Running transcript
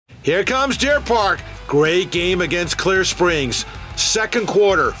Here comes Deer Park. Great game against Clear Springs. Second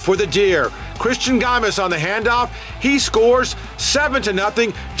quarter for the Deer. Christian Gamis on the handoff. He scores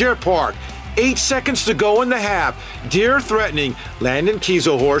 7-0 Deer Park. 8 seconds to go in the half. Deer threatening. Landon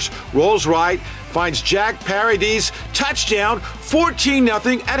Kieselhorst rolls right, finds Jack Paradis. Touchdown,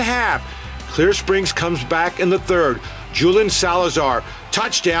 14-0 at half. Clear Springs comes back in the third. Julian Salazar,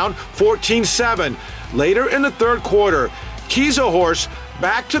 touchdown, 14-7. Later in the third quarter, Kieselhorst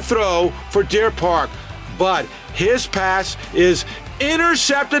back to throw for Deer Park, but his pass is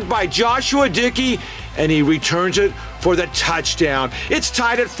intercepted by Joshua Dickey, and he returns it for the touchdown. It's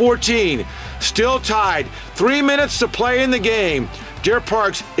tied at 14. Still tied. 3 minutes to play in the game. Deer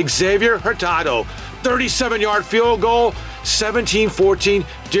Park's Xavier Hurtado, 37-yard field goal, 17-14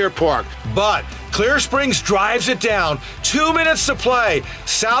 Deer Park. But Clear Springs drives it down. 2 minutes to play.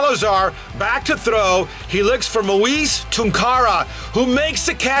 Salazar back to throw. He looks for Moise Tunkara, who makes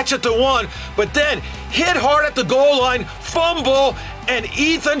the catch at the 1, but then hit hard at the goal line, fumble, and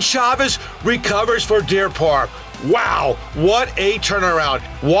Ethan Chavez recovers for Deer Park. Wow, what a turnaround.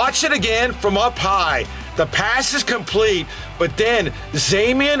 Watch it again from up high. The pass is complete, but then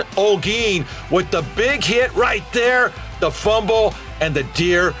Zamian Olguin with the big hit right there, the fumble, and the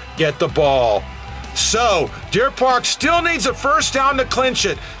Deer get the ball. So, Deer Park still needs a first down to clinch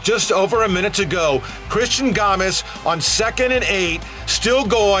it. Just over a minute to go. Christian Gamis on 2nd and 8, still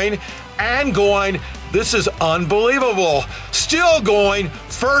going and going. This is unbelievable. Still going,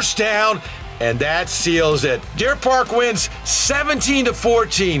 first down, and that seals it. Deer Park wins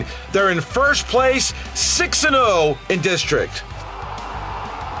 17-14. They're in first place, 6-0 in district.